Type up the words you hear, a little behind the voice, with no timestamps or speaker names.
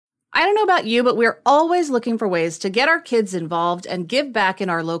I don't know about you, but we're always looking for ways to get our kids involved and give back in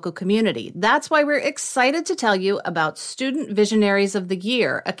our local community. That's why we're excited to tell you about Student Visionaries of the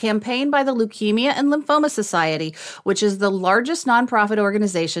Year, a campaign by the Leukemia and Lymphoma Society, which is the largest nonprofit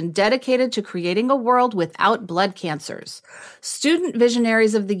organization dedicated to creating a world without blood cancers. Student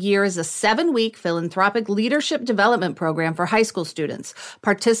Visionaries of the Year is a 7-week philanthropic leadership development program for high school students.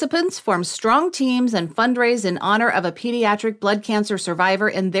 Participants form strong teams and fundraise in honor of a pediatric blood cancer survivor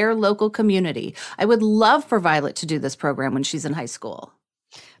in their local community. I would love for Violet to do this program when she's in high school.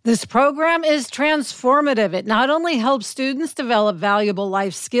 This program is transformative. It not only helps students develop valuable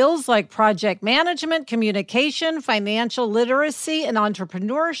life skills like project management, communication, financial literacy, and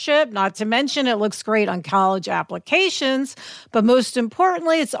entrepreneurship, not to mention it looks great on college applications, but most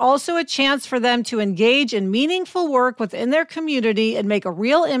importantly, it's also a chance for them to engage in meaningful work within their community and make a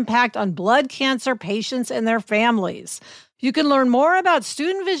real impact on blood cancer patients and their families. You can learn more about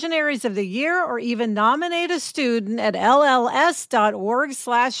Student Visionaries of the Year or even nominate a student at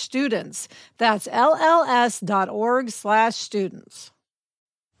lls.org/students. That's lls.org/students.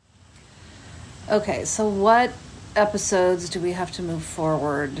 Okay, so what episodes do we have to move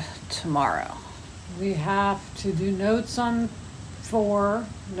forward tomorrow? We have to do notes on 4,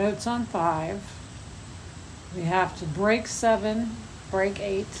 notes on 5. We have to break 7, break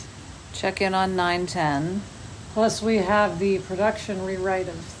 8. Check in on 9, 10. Plus, we have the production rewrite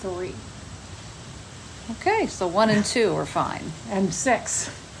of 3. Okay, so 1 and 2 are fine. And 6.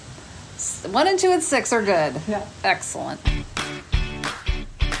 1 and 2 and 6 are good. Yeah. Excellent.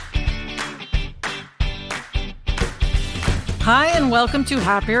 Hi, and welcome to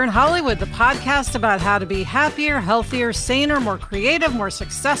Happier in Hollywood, the podcast about how to be happier, healthier, saner, more creative, more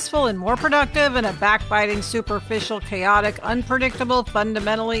successful, and more productive in a backbiting, superficial, chaotic, unpredictable,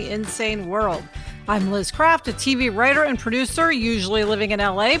 fundamentally insane world. I'm Liz Craft, a TV writer and producer, usually living in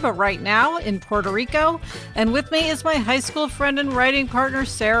LA, but right now in Puerto Rico. And with me is my high school friend and writing partner,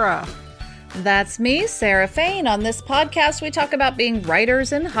 Sarah. That's me, Sarah Fain. On this podcast, we talk about being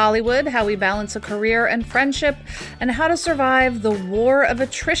writers in Hollywood, how we balance a career and friendship, and how to survive the war of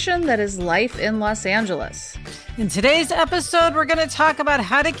attrition that is life in Los Angeles. In today's episode, we're going to talk about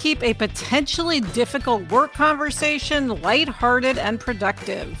how to keep a potentially difficult work conversation lighthearted and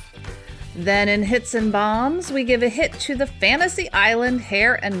productive. Then in Hits and Bombs, we give a hit to the Fantasy Island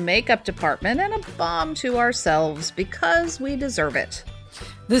hair and makeup department and a bomb to ourselves because we deserve it.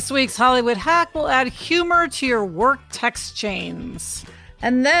 This week's Hollywood Hack will add humor to your work text chains.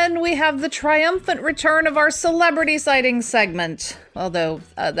 And then we have the triumphant return of our celebrity sighting segment. Although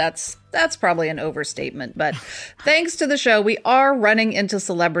that's probably an overstatement. But thanks to the show, we are running into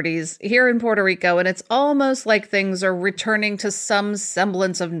celebrities here in Puerto Rico, and it's almost like things are returning to some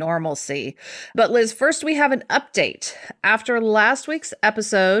semblance of normalcy. But Liz, first we have an update. After last week's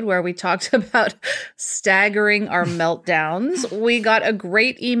episode where we talked about staggering our meltdowns, we got a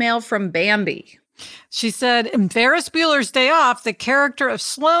great email from Bambi. She said, in Ferris Bueller's Day Off, the character of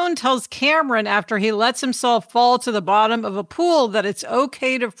Sloan tells Cameron after he lets himself fall to the bottom of a pool that it's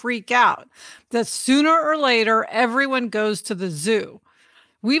okay to freak out, that sooner or later, everyone goes to the zoo.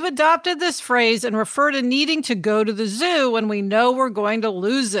 We've adopted this phrase and refer to needing to go to the zoo when we know we're going to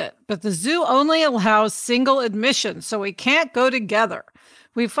lose it. But the zoo only allows single admission, so we can't go together.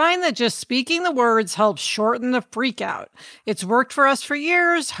 We find that just speaking the words helps shorten the freak out. It's worked for us for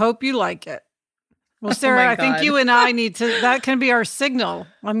years. Hope you like it. Well, Sarah, I think you and I need to, that can be our signal.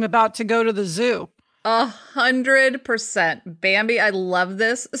 I'm about to go to the zoo. 100%. Bambi, I love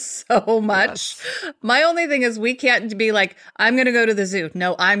this so much. Yes. My only thing is we can't be like, I'm going to go to the zoo.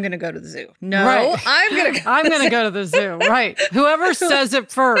 No, I'm going to go to the zoo. No, right. I'm going to go to the zoo. Right. Whoever says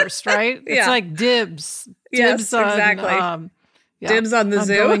it first, right? Yeah. It's like dibs. Yes, on, exactly. Dibs on the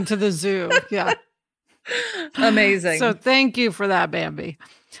zoo. Going to the zoo. Yeah. Amazing. So thank you for that, Bambi.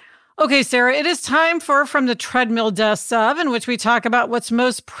 Okay, Sarah, it is time for From the Treadmill Desks Of, in which we talk about what's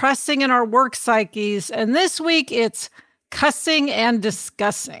most pressing in our work psyches. And this week, it's cussing and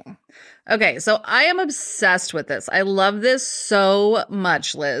discussing. Okay, so I am obsessed with this. I love this so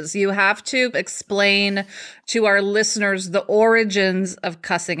much, Liz. You have to explain to our listeners the origins of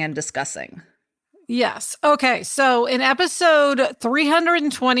cussing and discussing. Yes. Okay. So in episode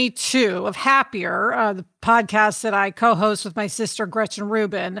 322 of Happier, the podcast that I co-host with my sister, Gretchen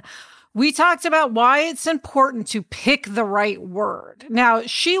Rubin, we talked about why it's important to pick the right word. Now,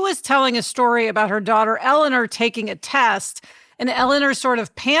 she was telling a story about her daughter, Eleanor, taking a test, and Eleanor sort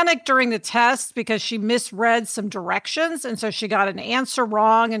of panicked during the test because she misread some directions. And so she got an answer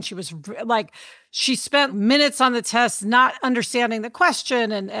wrong. And she was like, she spent minutes on the test not understanding the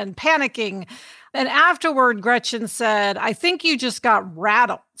question and panicking. And afterward, Gretchen said, I think you just got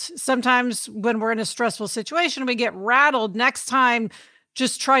rattled. Sometimes when we're in a stressful situation, we get rattled. Next time,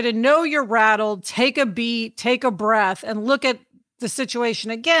 just try to know you're rattled, take a beat, take a breath, and look at the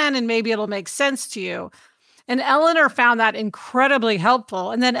situation again, and maybe it'll make sense to you. And Eleanor found that incredibly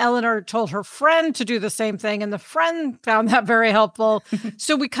helpful. And then Eleanor told her friend to do the same thing, and the friend found that very helpful.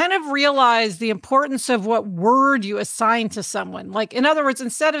 So we kind of realized the importance of what word you assign to someone. Like, in other words,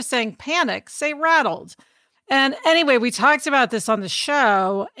 instead of saying panic, say rattled. And anyway, we talked about this on the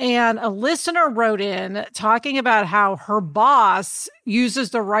show, and a listener wrote in talking about how her boss uses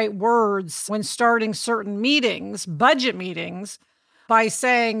the right words when starting certain meetings, budget meetings, by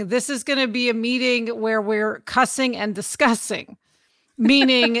saying this is going to be a meeting where we're cussing and discussing,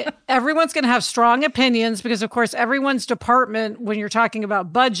 meaning everyone's going to have strong opinions because, of course, everyone's department, when you're talking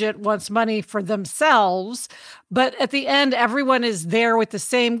about budget, wants money for themselves. But at the end, everyone is there with the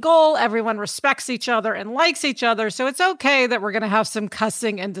same goal. Everyone respects each other and likes each other. So it's okay that we're going to have some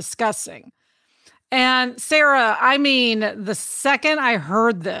cussing and discussing. And Sarah, I mean, the second I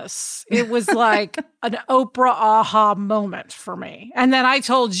heard this, it was like an Oprah aha moment for me. And then I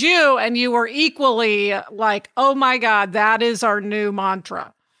told you, and you were equally like, oh my God, that is our new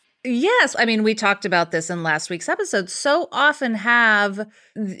mantra. Yes. I mean, we talked about this in last week's episode. So often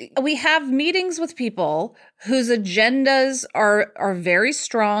we have meetings with people whose agendas are very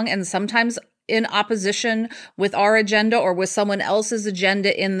strong and sometimes in opposition with our agenda or with someone else's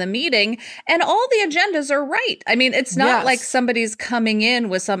agenda in the meeting. And all the agendas are right. I mean, it's not like somebody's coming in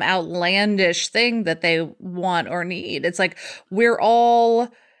with some outlandish thing that they want or need. It's like we're all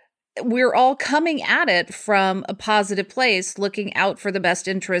coming at it from a positive place, looking out for the best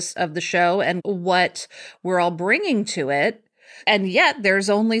interests of the show and what we're all bringing to it. And yet there's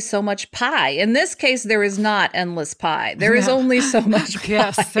only so much pie. In this case, there is not endless pie. There is only so much pie.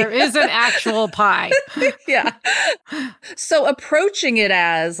 Yes, there is an actual pie. Yeah. So approaching it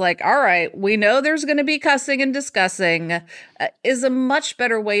as like, all right, we know there's going to be cussing and discussing is a much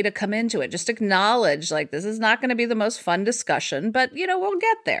better way to come into it. Just acknowledge like this is not going to be the most fun discussion, but we'll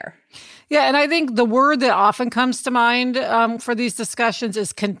get there. Yeah. And I think the word that often comes to mind for these discussions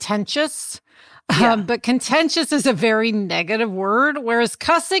is contentious. But contentious is a very negative word, whereas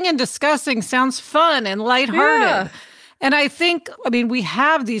cussing and discussing sounds fun and lighthearted. Yeah. And I think, we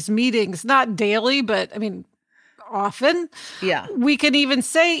have these meetings, not daily, but often. Yeah. We can even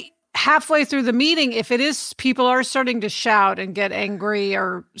say halfway through the meeting, if it is people are starting to shout and get angry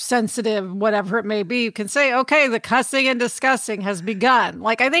or sensitive, whatever it may be, you can say, okay, the cussing and discussing has begun.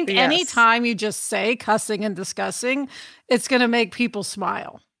 Like, I think anytime you just say cussing and discussing, it's going to make people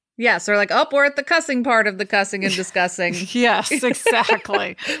smile. Yes, or like, oh, we're at the cussing part of the cussing and discussing. Yes,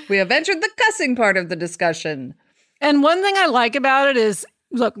 exactly. We have entered the cussing part of the discussion. And one thing I like about it is,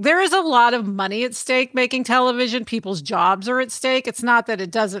 look, there is a lot of money at stake making television. People's jobs are at stake. It's not that it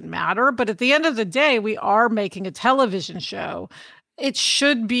doesn't matter, but at the end of the day, we are making a television show. It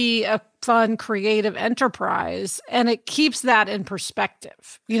should be a fun, creative enterprise, and it keeps that in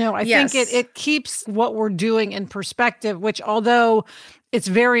perspective. I think it keeps what we're doing in perspective, which although it's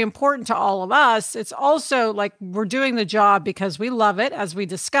very important to all of us, it's also like we're doing the job because we love it, as we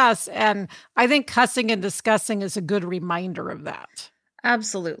discuss. And I think cussing and discussing is a good reminder of that.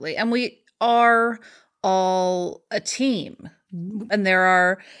 Absolutely. And we are all a team. And there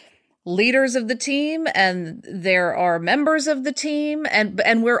are leaders of the team and there are members of the team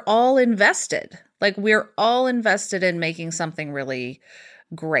and we're all invested. Like we're all invested in making something really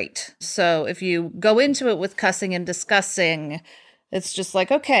great. So if you go into it with cussing and discussing, it's just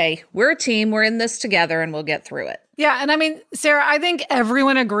like, okay, we're a team, we're in this together and we'll get through it. Yeah. And Sarah, I think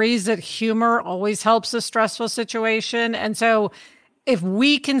everyone agrees that humor always helps a stressful situation. And so if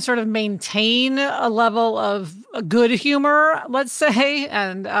we can sort of maintain a level of good humor, let's say,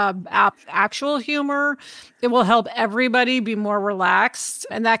 and actual humor, it will help everybody be more relaxed.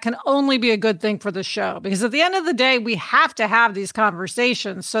 And that can only be a good thing for the show. Because at the end of the day, we have to have these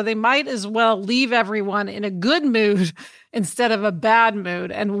conversations. So they might as well leave everyone in a good mood instead of a bad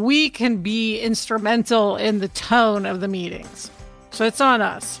mood. And we can be instrumental in the tone of the meetings. So it's on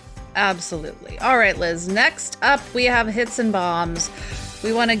us. Absolutely. All right, Liz, next up we have hits and bombs.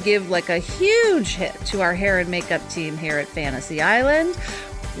 We want to give like a huge hit to our hair and makeup team here at Fantasy Island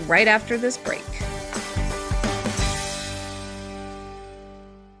right after this break.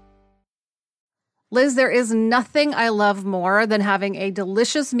 Liz, there is nothing I love more than having a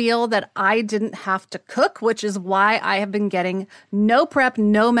delicious meal that I didn't have to cook, which is why I have been getting no prep,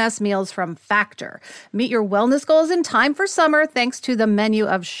 no mess meals from Factor. Meet your wellness goals in time for summer thanks to the menu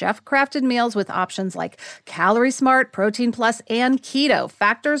of chef-crafted meals with options like Calorie Smart, Protein Plus, and Keto.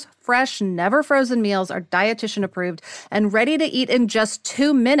 Factor's fresh, never frozen meals are dietitian approved and ready to eat in just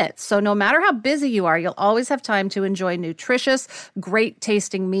 2 minutes. So no matter how busy you are, you'll always have time to enjoy nutritious, great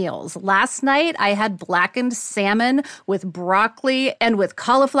tasting meals. Last night, I had blackened salmon with broccoli and with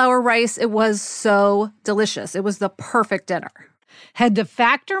cauliflower rice. It was so delicious. It was the perfect dinner. Head to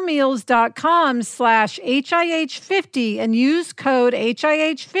factormeals.com/HIH50 and use code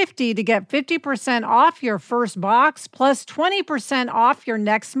HIH50 to get 50% off your first box plus 20% off your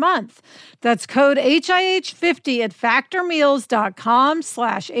next month. That's code HIH50 at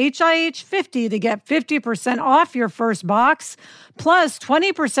factormeals.com/HIH50 to get 50% off your first box plus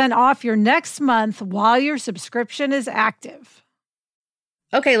 20% off your next month while your subscription is active.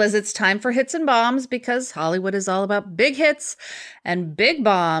 Okay, Liz, it's time for hits and bombs because Hollywood is all about big hits and big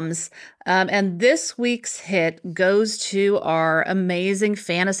bombs. And this week's hit goes to our amazing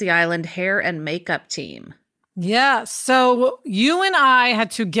Fantasy Island hair and makeup team. Yeah, so you and I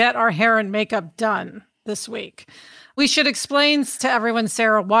had to get our hair and makeup done this week. We should explain to everyone,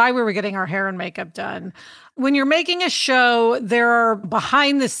 Sarah, why we were getting our hair and makeup done. When you're making a show, there are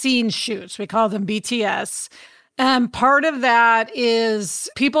behind-the-scenes shoots. We call them BTS. And part of that is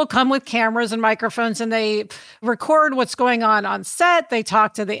people come with cameras and microphones and they record what's going on set. They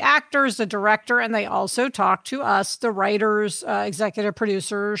talk to the actors, the director, and they also talk to us, the writers, executive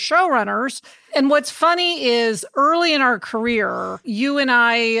producers, showrunners. And what's funny is early in our career, you and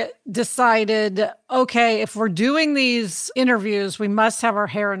I decided, okay, if we're doing these interviews, we must have our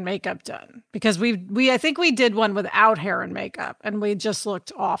hair and makeup done because I think we did one without hair and makeup and we just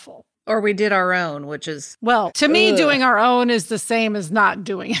looked awful. Or we did our own, which is... Well, to me, doing our own is the same as not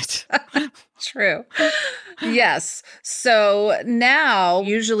doing it. True. Yes. So now,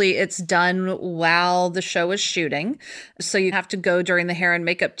 usually it's done while the show is shooting. So you have to go during the hair and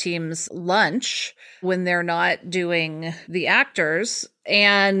makeup team's lunch when they're not doing the actors.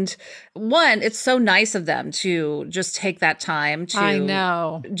 And one, it's so nice of them to just take that time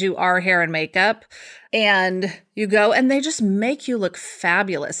to do our hair and makeup. And you go and they just make you look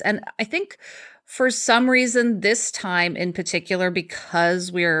fabulous. And I think for some reason this time in particular,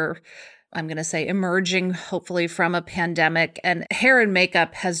 because I'm going to say emerging hopefully from a pandemic, and hair and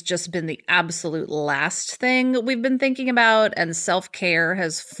makeup has just been the absolute last thing we've been thinking about. And self-care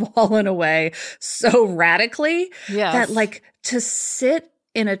has fallen away so radically that like to sit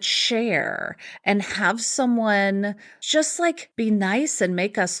in a chair and have someone just like be nice and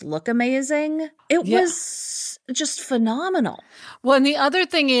make us look amazing. It was just phenomenal. Well, and the other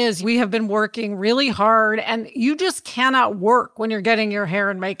thing is we have been working really hard and you just cannot work when you're getting your hair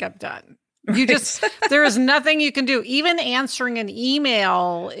and makeup done. You just, there is nothing you can do. Even answering an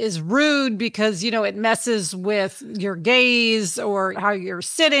email is rude because, it messes with your gaze or how you're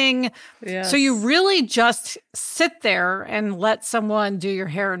sitting. Yes. So you really just sit there and let someone do your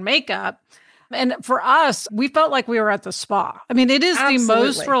hair and makeup. And for us, we felt like we were at the spa. I mean, it is the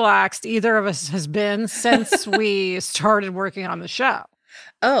most relaxed either of us has been since we started working on the show.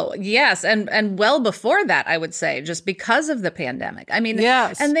 Oh, yes. And well before that, I would say, just because of the pandemic. I mean,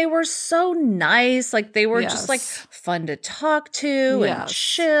 yes. And they were so nice. Like they were just like fun to talk to and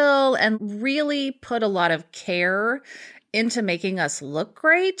chill and really put a lot of care into making us look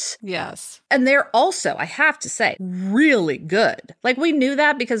great. Yes. And they're also, I have to say, really good. Like we knew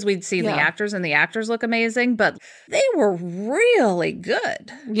that because we'd seen the actors and the actors look amazing, but they were really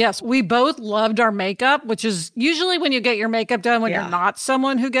good. Yes. We both loved our makeup, which is usually when you get your makeup done, when you're not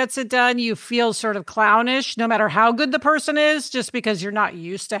someone who gets it done, you feel sort of clownish, no matter how good the person is, just because you're not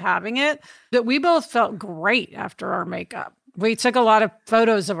used to having it. But we both felt great after our makeup. We took a lot of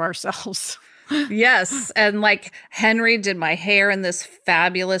photos of ourselves. Yes. And like Henry did my hair in this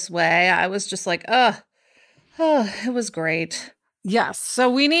fabulous way. I was just like, it was great. Yes. So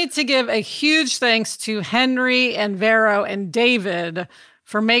we need to give a huge thanks to Henry and Vero and David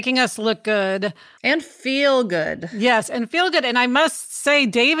for making us look good. And feel good. Yes. And feel good. And I must say,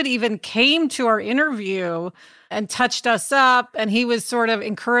 David even came to our interview and touched us up. And he was sort of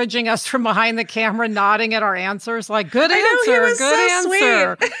encouraging us from behind the camera, nodding at our answers like, good answer, good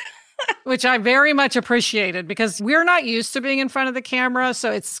answer. Sweet. Which I very much appreciated because we're not used to being in front of the camera.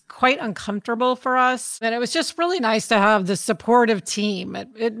 So it's quite uncomfortable for us. And it was just really nice to have the supportive team.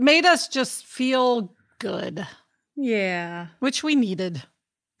 It made us just feel good. Yeah. Which we needed.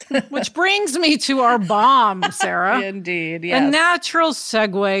 Which brings me to our bomb, Sarah. Indeed, yes. A natural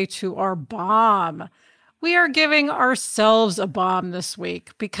segue to our bomb. We are giving ourselves a bomb this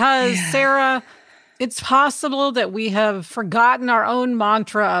week because, Sarah, it's possible that we have forgotten our own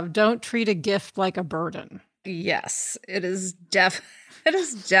mantra of don't treat a gift like a burden. Yes, it is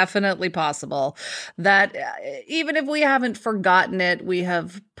definitely possible that even if we haven't forgotten it, we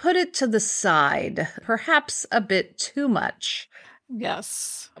have put it to the side, perhaps a bit too much.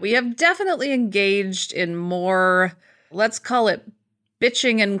 Yes. We have definitely engaged in more, let's call it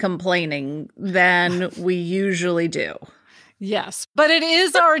bitching and complaining than we usually do. Yes, but it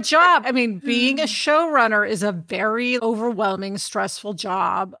is our job. I mean, being a showrunner is a very overwhelming, stressful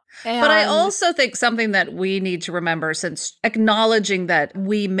job. But I also think something that we need to remember, since acknowledging that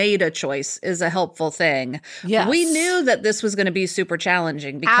we made a choice is a helpful thing. Yes. We knew that this was going to be super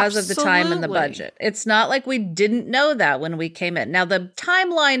challenging because of the time and the budget. It's not like we didn't know that when we came in. Now, the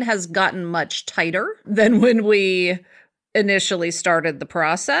timeline has gotten much tighter than when we initially started the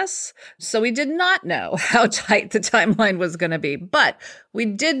process. So we did not know how tight the timeline was going to be, but we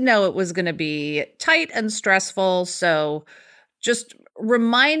did know it was going to be tight and stressful. So just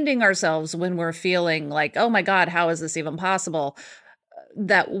reminding ourselves when we're feeling like, oh my God, how is this even possible?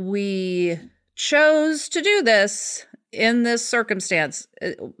 That we chose to do this in this circumstance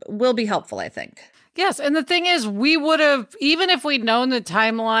will be helpful, I think. Yes. And the thing is, we would have, even if we'd known the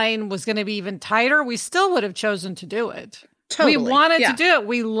timeline was going to be even tighter, we still would have chosen to do it. Totally. We wanted to do it.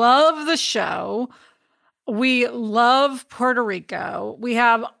 We love the show. We love Puerto Rico. We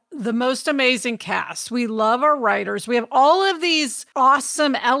have the most amazing cast. We love our writers. We have all of these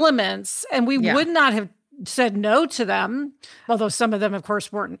awesome elements, and we would not have said no to them, although some of them, of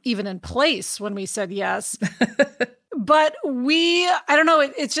course, weren't even in place when we said yes. But I don't know,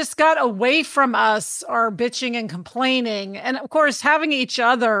 it just got away from us, our bitching and complaining. And of course, having each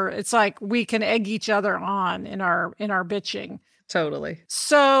other, it's like we can egg each other on in our bitching. Totally.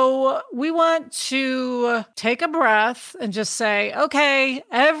 So we want to take a breath and just say, okay,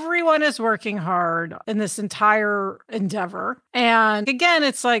 everyone is working hard in this entire endeavor. And again,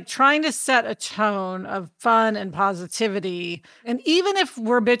 it's like trying to set a tone of fun and positivity. And even if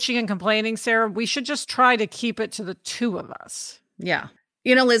we're bitching and complaining, Sarah, we should just try to keep it to the two of us. Yeah.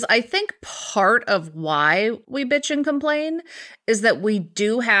 You know, Liz, I think part of why we bitch and complain is that we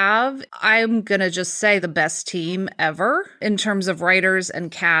do have, I'm going to just say, the best team ever in terms of writers and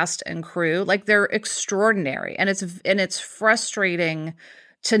cast and crew. Like, they're extraordinary. And it's frustrating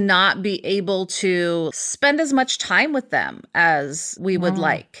to not be able to spend as much time with them as we would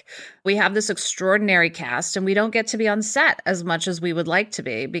like. We have this extraordinary cast, and we don't get to be on set as much as we would like to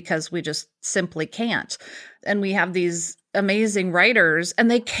be because we just simply can't. And we have these amazing writers, and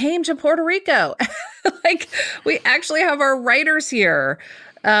they came to Puerto Rico. Like, we actually have our writers here,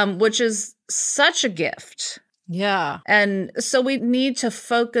 which is such a gift. Yeah. And so we need to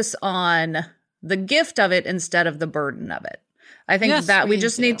focus on the gift of it instead of the burden of it. I think that we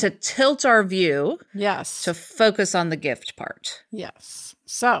just need to tilt our view to focus on the gift part. Yes.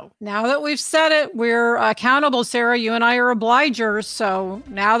 So now that we've said it, we're accountable, Sarah. You and I are obligers. So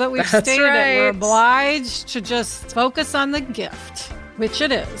now that we've stated it, we're obliged to just focus on the gift, which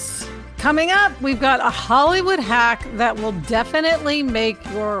it is. Coming up, we've got a Hollywood hack that will definitely make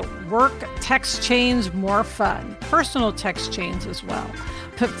your work text chains more fun. Personal text chains as well.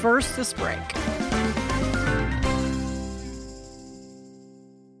 But first, this break.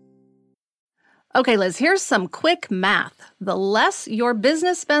 Okay, Liz, here's some quick math. The less your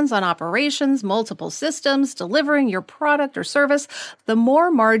business spends on operations, multiple systems, delivering your product or service, the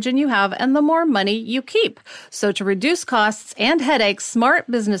more margin you have and the more money you keep. So to reduce costs and headaches, smart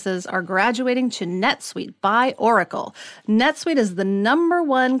businesses are graduating to NetSuite by Oracle. NetSuite is the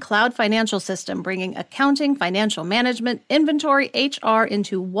 #1 cloud financial system, bringing accounting, financial management, inventory, HR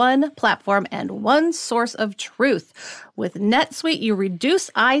into one platform and one source of truth. With NetSuite, you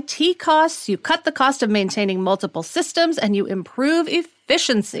reduce IT costs, you cut the cost of maintaining multiple systems, and you improve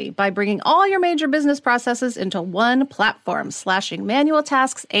efficiency by bringing all your major business processes into one platform, slashing manual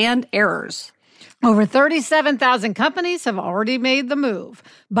tasks and errors. Over 37,000 companies have already made the move.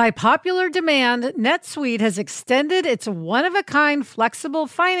 By popular demand, NetSuite has extended its one-of-a-kind flexible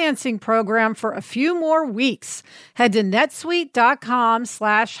financing program for a few more weeks. Head to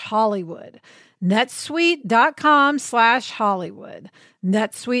netsuite.com/Hollywood. netsuite.com/Hollywood.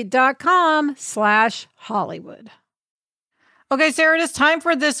 netsuite.com/Hollywood. Okay, Sarah, it is time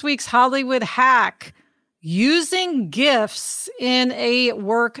for this week's Hollywood hack. Using GIFs in a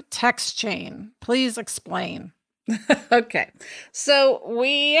work text chain. Please explain. Okay. So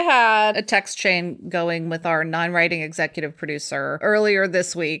we had a text chain going with our non-writing executive producer earlier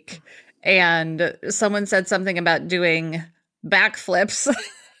this week, and someone said something about doing backflips.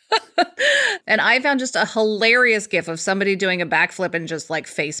 And I found just a hilarious gif of somebody doing a backflip and just like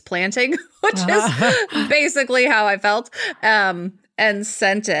face planting, which is basically how I felt, and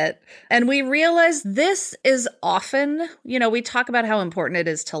sent it. And we realized this is often, we talk about how important it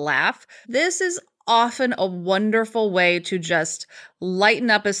is to laugh. This is often a wonderful way to just lighten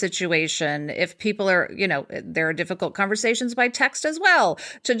up a situation. If people are, there are difficult conversations by text as well,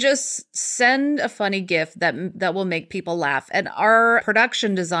 to just send a funny GIF that will make people laugh. And our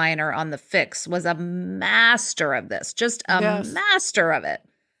production designer on The Fix was a master of this, just a master of it.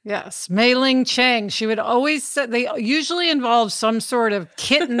 Yes, Mei Ling Chang. She would always say, they usually involve some sort of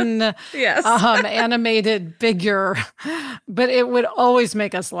kitten animated figure, but it would always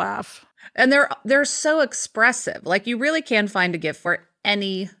make us laugh. And they're so expressive. Like, you really can find a GIF for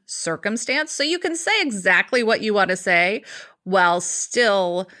any circumstance. So you can say exactly what you want to say while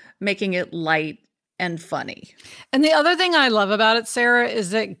still making it light and funny. And the other thing I love about it, Sarah, is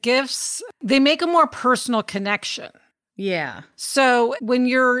that GIFs, they make a more personal connection. Yeah. So when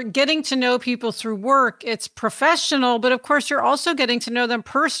you're getting to know people through work, it's professional, but of course you're also getting to know them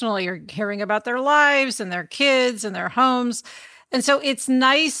personally. You're hearing about their lives and their kids and their homes. And so it's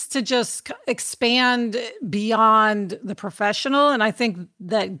nice to just expand beyond the professional. And I think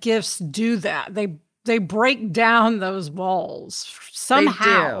that GIFs do that. They break down those walls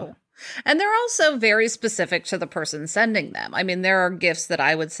somehow. They do. And they're also very specific to the person sending them. I mean, there are GIFs that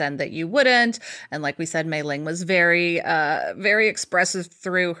I would send that you wouldn't. And like we said, Mei Ling was very, very expressive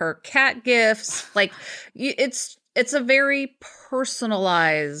through her cat GIFs. Like, it's a very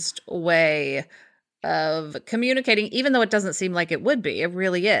personalized way of communicating, even though it doesn't seem like it would be. It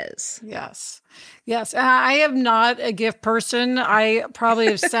really is. Yes. Yes. I am not a GIF person. I probably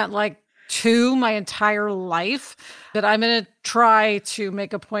have sent like 2 my entire life, but I'm going to try to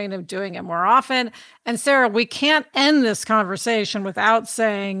make a point of doing it more often. And Sarah, we can't end this conversation without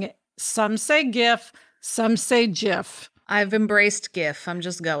saying some say GIF, some say GIF. I've embraced GIF. I'm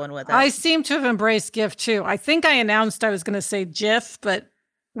just going with it. I seem to have embraced GIF too. I think I announced I was going to say GIF, but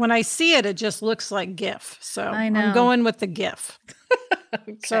when I see it, it just looks like GIF. So I'm going with the GIF.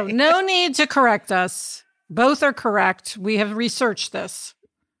 Okay. So no need to correct us. Both are correct. We have researched this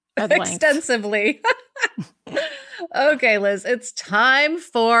at length. Extensively. Okay, Liz, it's time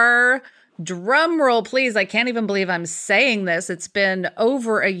for drum roll, please. I can't even believe I'm saying this. It's been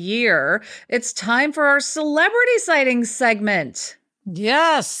over a year. It's time for our celebrity sightings segment.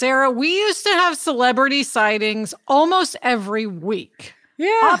 Yes, Sarah, we used to have celebrity sightings almost every week.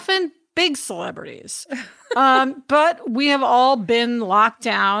 Yeah. Often big celebrities. But we have all been locked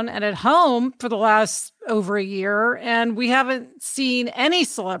down and at home for the last over a year, and we haven't seen any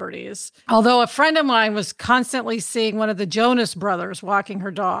celebrities. Although a friend of mine was constantly seeing one of the Jonas Brothers walking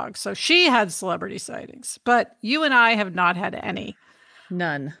her dog. So she had celebrity sightings. But you and I have not had any.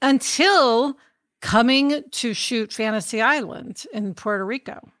 None. Until coming to shoot Fantasy Island in Puerto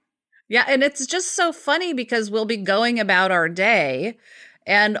Rico. Yeah, and it's just so funny because we'll be going about our day,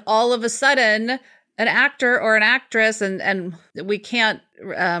 and all of a sudden, an actor or an actress, and we can't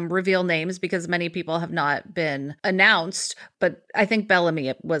reveal names because many people have not been announced, but I think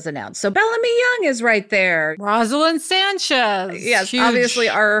Bellamy was announced. So Bellamy Young is right there. Rosalind Sanchez. Yes, huge. Obviously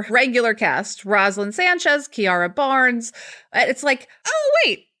our regular cast, Rosalind Sanchez, Kiara Barnes. It's like, oh,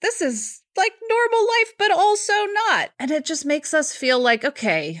 wait, this is like normal life, but also not. And it just makes us feel like,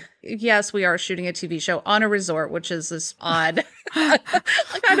 okay, yes, we are shooting a TV show on a resort, which is this odd,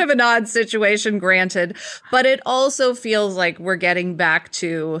 kind of an odd situation, granted. But it also feels like we're getting back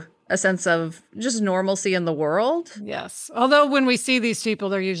to a sense of just normalcy in the world. Yes. Although when we see these people,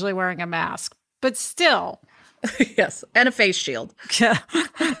 they're usually wearing a mask, but still. Yes. And a face shield. Yeah.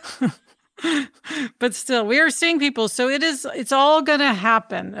 But still, we are seeing people. So it's all going to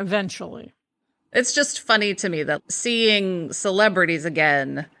happen eventually. It's just funny to me that seeing celebrities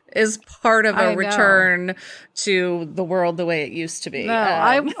again is part of a return to the world the way it used to be. No,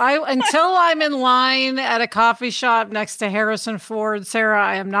 I until I'm in line at a coffee shop next to Harrison Ford, Sarah,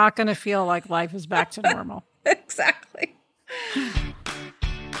 I am not going to feel like life is back to normal. Exactly.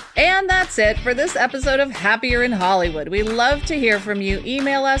 And that's it for this episode of Happier in Hollywood. We love to hear from you.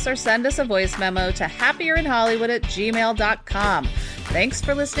 Email us or send us a voice memo to happierinhollywood@gmail.com. Thanks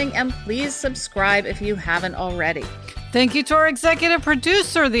for listening, and please subscribe if you haven't already. Thank you to our executive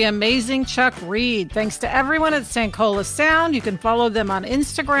producer, the amazing Chuck Reed. Thanks to everyone at Sankola Sound. You can follow them on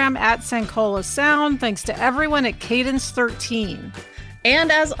Instagram at Sankola Sound. Thanks to everyone at Cadence 13.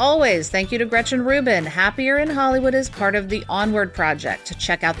 And as always, thank you to Gretchen Rubin. Happier in Hollywood is part of the Onward Project.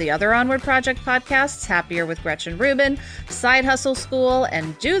 Check out the other Onward Project podcasts, Happier with Gretchen Rubin, Side Hustle School,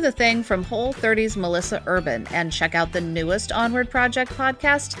 and Do the Thing from Whole30's Melissa Urban. And check out the newest Onward Project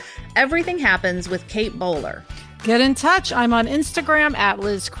podcast, Everything Happens with Kate Bowler. Get in touch. I'm on Instagram at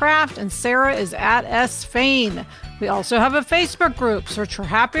Liz Craft, and Sarah is at S. Fain. We also have a Facebook group. Search for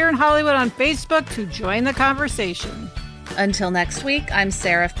Happier in Hollywood on Facebook to join the conversation. Until next week, I'm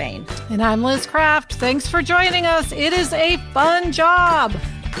Sarah Fain. And I'm Liz Craft. Thanks for joining us. It is a fun job.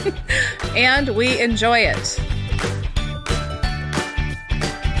 And we enjoy it.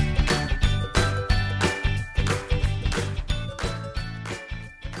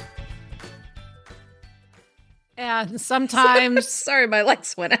 And sometimes... Sorry, my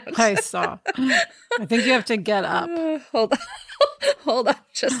lights went out. I saw. I think you have to get up. Hold on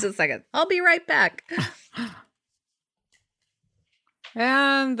just a second. I'll be right back.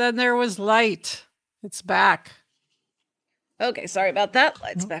 And then there was light. It's back. Okay, sorry about that.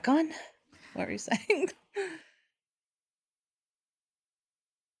 Lights back on. What were you saying?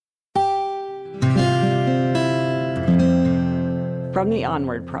 From the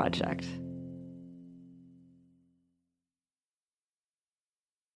Onward Project.